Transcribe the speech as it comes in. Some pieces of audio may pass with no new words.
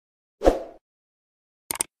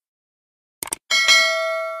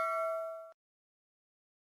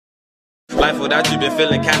Life without you been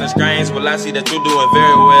feeling kinda strange. Well, I see that you're doing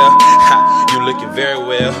very well. You looking very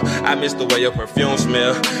well. I miss the way your perfume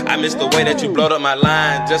smell. I miss the way that you blowed up my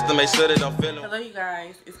line just to make sure that I'm feeling. Hello you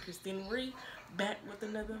guys, it's Kristina Marie back with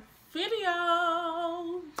another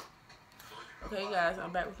video. Okay guys,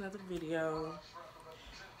 I'm back with another video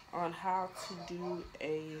on how to do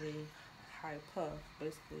a high puff,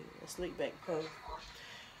 basically a slick back puff.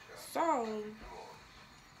 So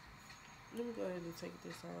let me go ahead and take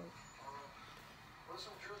this off.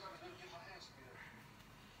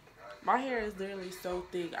 My hair is literally so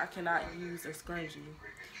thick I cannot use a scrunchie.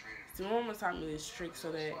 So my mama taught me this trick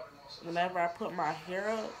so that whenever I put my hair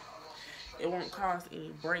up, it won't cause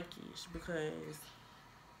any breakage, because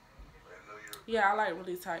yeah, I like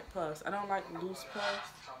really tight puffs. I don't like loose puffs.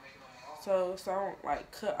 So I don't like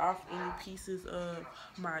cut off any pieces of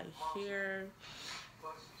my hair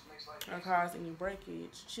or cause any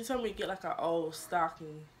breakage. She told me to get like an old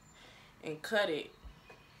stocking and cut it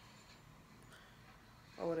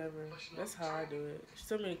or whatever. That's how I do it. She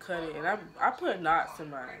told me to cut it, and I put knots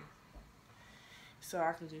in mine so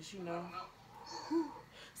I can just, you know.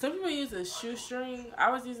 Some people use a shoestring.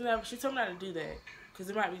 I was using that, but she told me not to do that because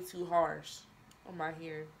it might be too harsh on my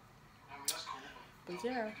hair. But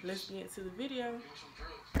yeah, let's get into the video.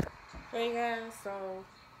 Hey guys, so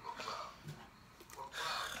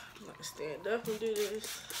I'm gonna stand up and do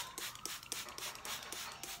this.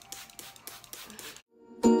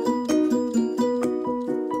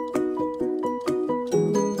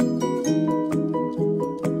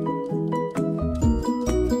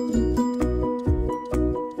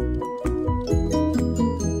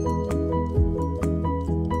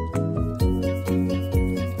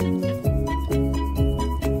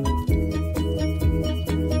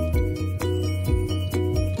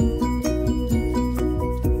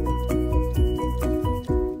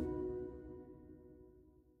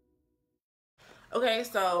 Okay,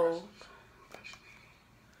 so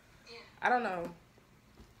I don't know.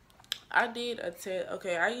 I did a test.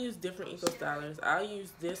 Okay, I use different eco stylers. I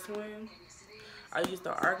use this one. I use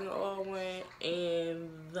the argan oil one and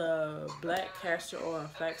the black castor oil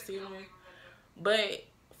and flaxseed one. But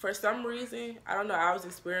for some reason, I don't know, I was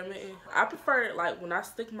experimenting. I prefer, like, when I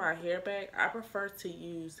stick my hair back, I prefer to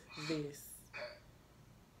use this.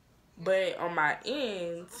 But on my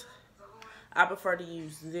ends, I prefer to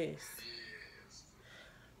use this,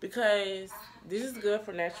 because this is good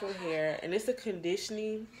for natural hair, and it's a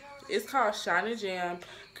conditioning. It's called Shine and Jam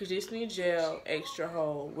Conditioning Gel Extra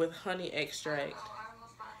Hold with honey extract.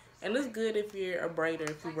 And it's good if you're a braider,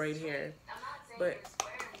 if you braid hair. But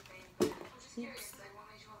oops,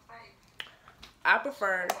 I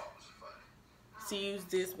prefer to use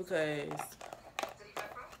this because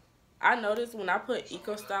I notice when I put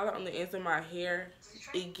Eco Styler on the ends of my hair,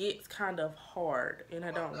 it gets kind of hard, and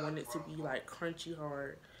I don't want it to be like crunchy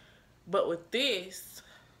hard. But with this,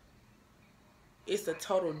 it's a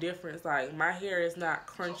total difference. Like, my hair is not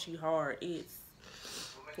crunchy hard. It's,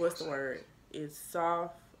 what's the word? It's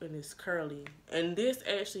soft and it's curly. And this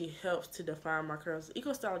actually helps to define my curls.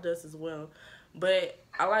 Eco Styler does as well. But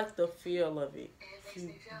I like the feel of it, if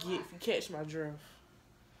you catch my drift.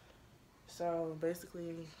 So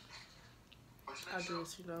basically, I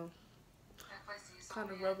just, you know, kind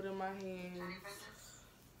of rub it in my hands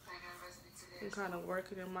and kind of work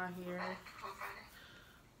it in my hair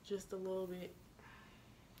just a little bit.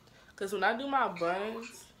 Because when I do my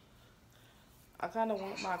buns, I kind of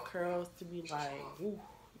want my curls to be like, woo,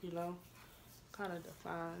 you know, kind of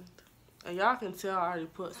defined. And y'all can tell I already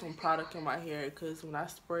put some product in my hair, because when I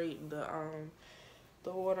sprayed the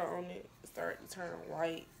water on it, it started to turn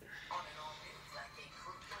white.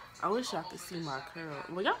 I wish y'all could see my curl.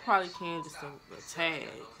 Well, y'all probably can, just a tag.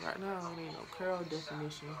 Right now, there ain't no curl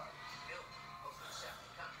definition.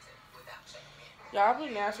 Y'all, I've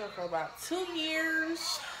been natural for about 2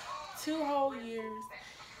 years. 2 whole years.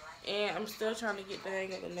 And I'm still trying to get the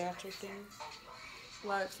hang of the natural thing.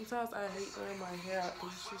 Like, sometimes I hate wearing my hair out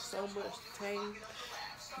because it's just so much to tame.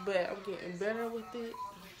 But I'm getting better with it.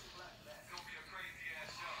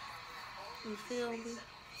 You feel me?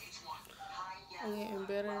 I'm getting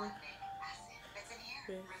better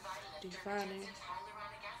with defining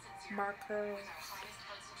my curls.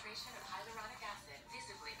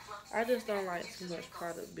 I just don't like too much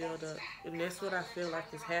product buildup, and that's what I feel like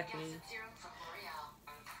is happening.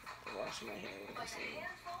 Wash my hair with this thing.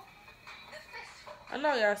 I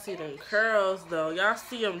know y'all see them curls though. Y'all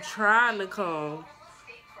see them trying to come.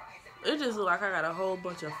 It just look like I got a whole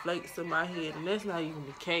bunch of flakes in my head, and that's not even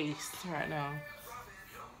the case right now.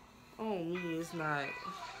 Oh me, it's not.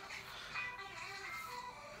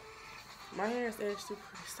 My hair is actually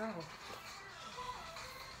pretty soft.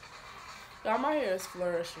 Y'all, my hair is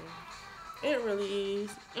flourishing. It really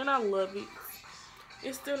is. And I love it.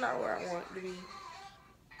 It's still not where I want it to be.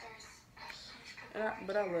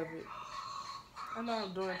 But I love it. I know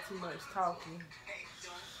I'm doing too much talking.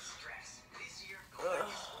 Ugh.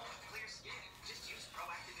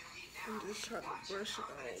 I'm just trying to brush it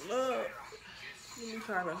all up. Let me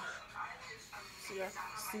kind of see if I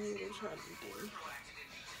can see what I'm trying to do.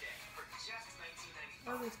 I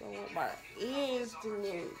just don't want my ends to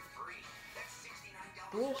look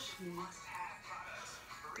bushy.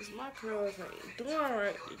 Because my curls ain't doing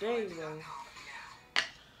right today, though.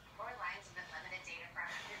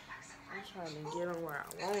 I'm trying to get them where I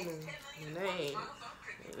want them. And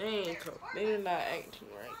they're not acting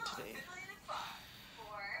right today.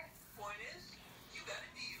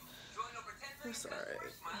 It's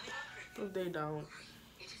alright. If they don't.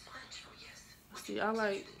 See, I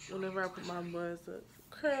like whenever I put my buns up,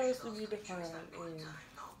 curls to be defined, and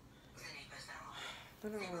I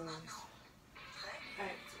don't want to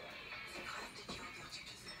act.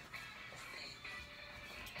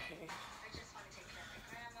 Okay.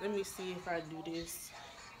 Let me see if I do this.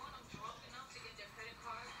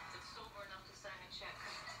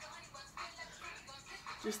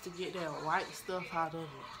 Just to get that white stuff out of it.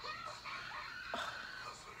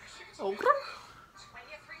 Okay.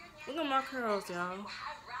 Look at my curls, y'all.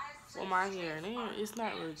 With my hair. It's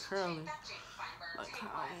not really curling like how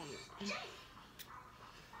I want it.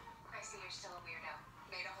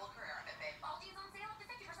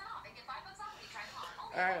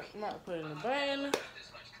 Alright, I'm about to put it in the bun.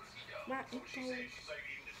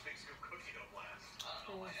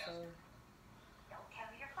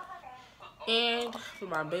 And for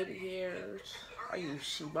my baby hairs, I use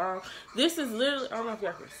She Bomb. This is literally, I don't know if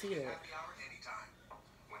y'all can see that.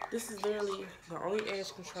 This is literally the only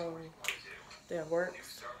edge control that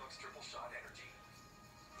works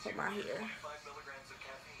for my hair.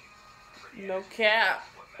 No cap.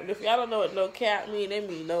 And if y'all don't know what no cap mean, that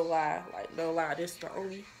mean no lie. Like, no lie. This is the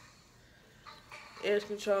only edge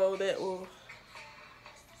control that will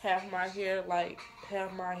have my hair, like,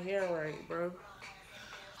 have my hair right, bro.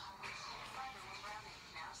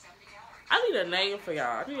 I need a name for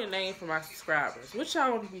y'all. I need a name for my subscribers. What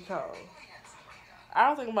y'all want to be called? I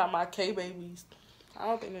don't think about my K-babies. I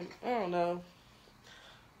don't know.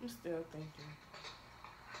 I'm still thinking.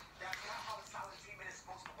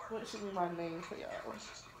 What should be my name for y'all?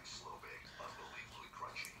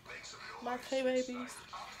 My K-babies.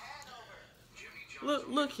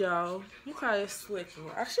 Look, y'all. You guys slicking.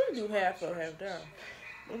 I should do half up, half down.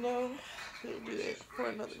 You know, we'll do that for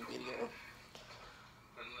another video.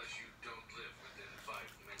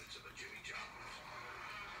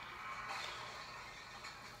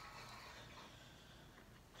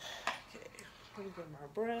 Okay, let me get my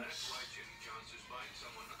brush.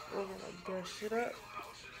 We're gonna brush it up.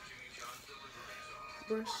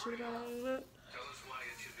 Brush it all up.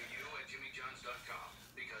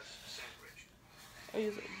 I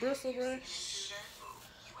use a bristle brush.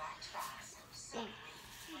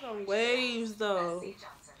 The waves though.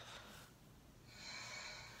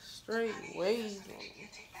 Straight waves on them.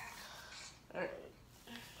 Alright.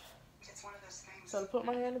 So to put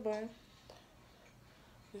my hair in the bun.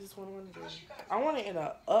 This is what I'm gonna do. I want it in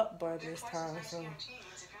an up bun this time, so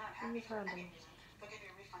let me kind of.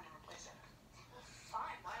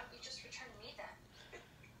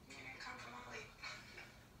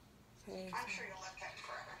 Okay, I'm sure you'll love that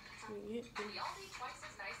forever. We all need twice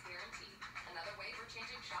as nice guarantee. Another way we're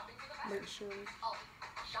changing shopping for the better. Make sure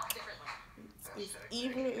it's as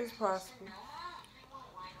even as possible.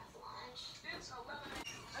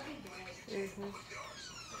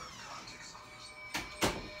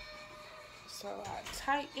 So I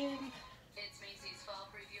tighten,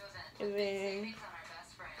 and then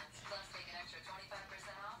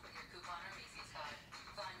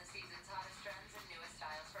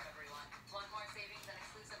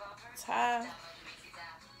tie,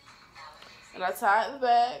 and I tie it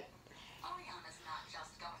back. Ariana's not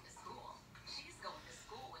just going to school. She's going to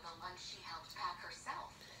school with a lunch she helped pack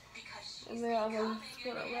herself because she's and then I'm gonna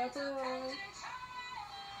wrap it around,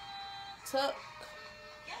 tuck,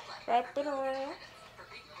 wrap it around,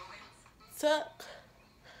 tuck.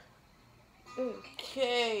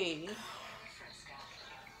 Okay.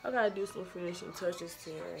 I gotta do some finishing touches to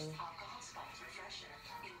it.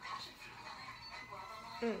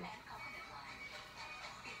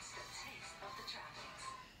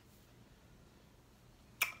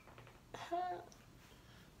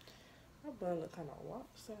 My bun look kind of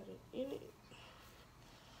lopsided in it.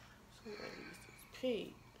 So I'm gonna use this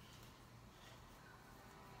pig.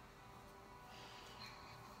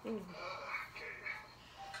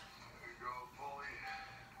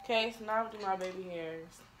 Okay, so now I'm doing my baby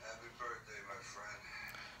hairs. Happy birthday, my friend.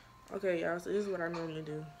 Okay, y'all, so this is what I normally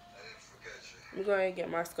do. I didn't forget you. I'm going to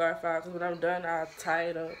get my scarf out because when I'm done, I'll tie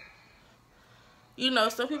it up. You know,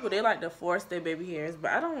 some people, they like to force their baby hairs,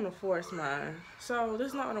 but I don't want to force mine. So, this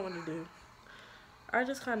is not what I want to do. I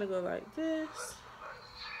just kind of go like this.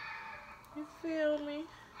 You feel me?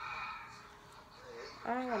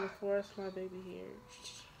 I don't want to force my baby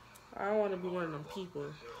hairs. I don't want to be one of them people.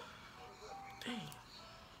 Dang.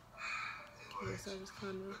 Yes, I just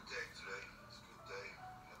kind of...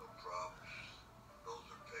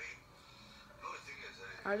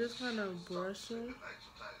 I just kind of brush them.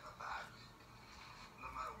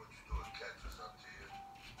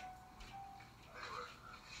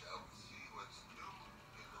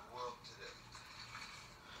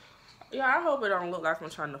 Yeah, I hope it don't look like I'm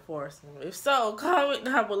trying to force them. If so, comment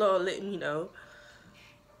down below and let me know.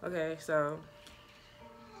 Okay, so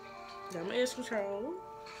got my edge control.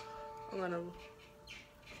 I'm gonna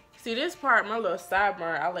see this part, my little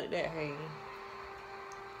sideburn. I let that hang.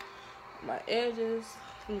 My edges.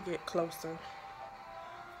 Let me get closer.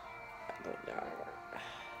 I go down.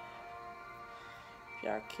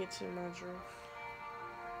 Y'all catching my drift.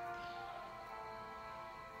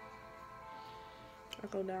 I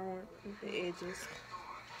go downward with the edges.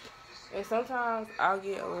 And sometimes I'll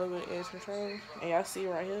get a little bit of edge control. And y'all see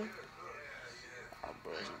right here, I'll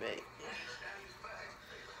brush back.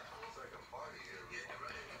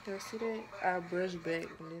 Y'all see that? I'll brush back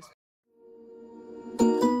on this.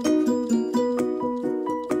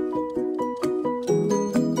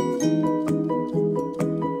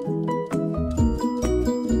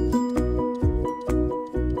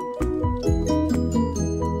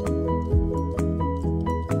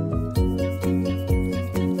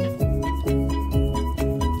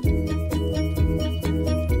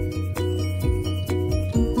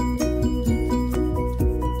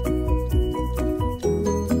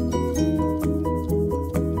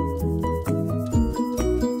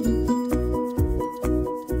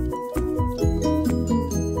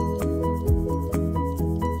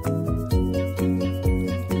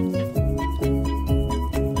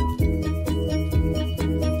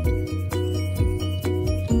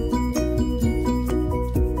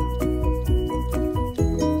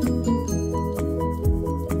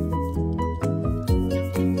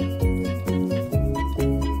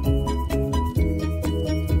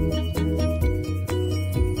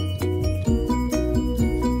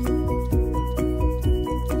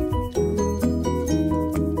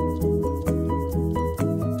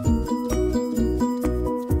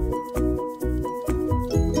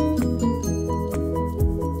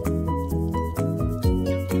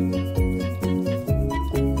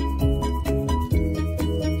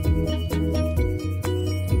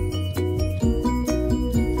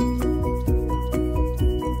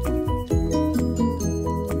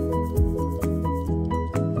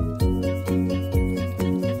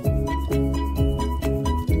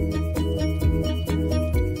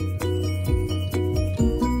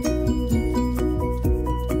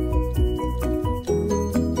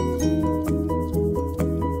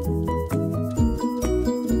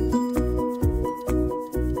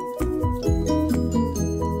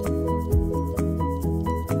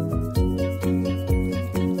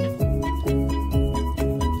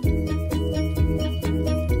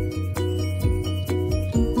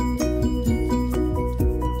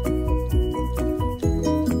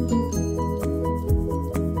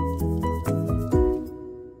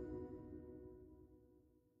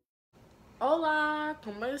 Hola,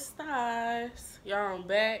 ¿cómo estás? Y'all, I'm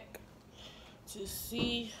back to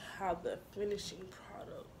see how the finishing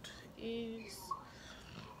product is.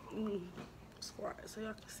 Squat so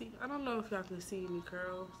y'all can see. I don't know if y'all can see me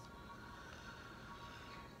curls.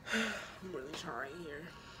 I'm really trying here.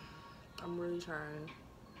 I'm really trying.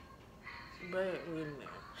 But we're getting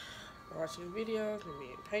there. Watching videos and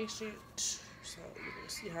being patient. So you can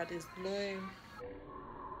see how this is going.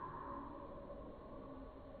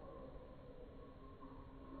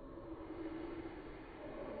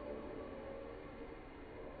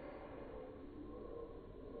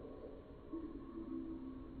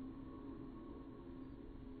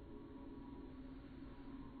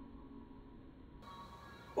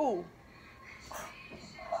 Ooh.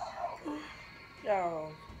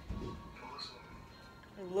 Y'all.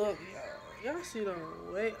 Look, y'all. Y'all see them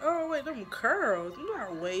waves? Oh, wait, them curls. Them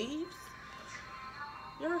not waves.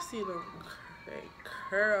 Y'all see them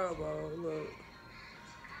curl, bro. Look.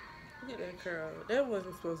 Look at that curl. That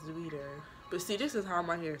wasn't supposed to be there. But see, this is how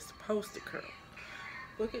my hair is supposed to curl.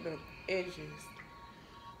 Look at the edges.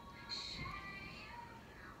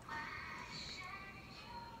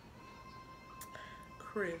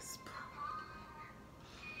 crisp.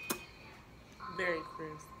 Very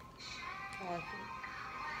crisp. I like it.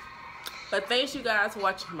 But thanks you guys for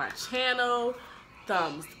watching my channel.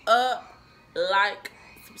 Thumbs up, like,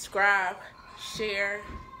 subscribe, share,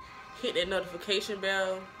 hit that notification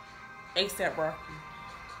bell. ASAP Rocky.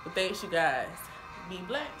 But thanks you guys. Be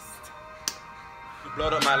blessed. You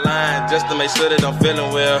blowed up my line just to make sure that I'm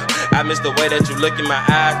feeling well. I miss the way that you look in my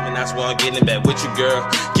eyes, man. I swear I'm getting back with you, girl.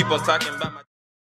 Keep on talking about my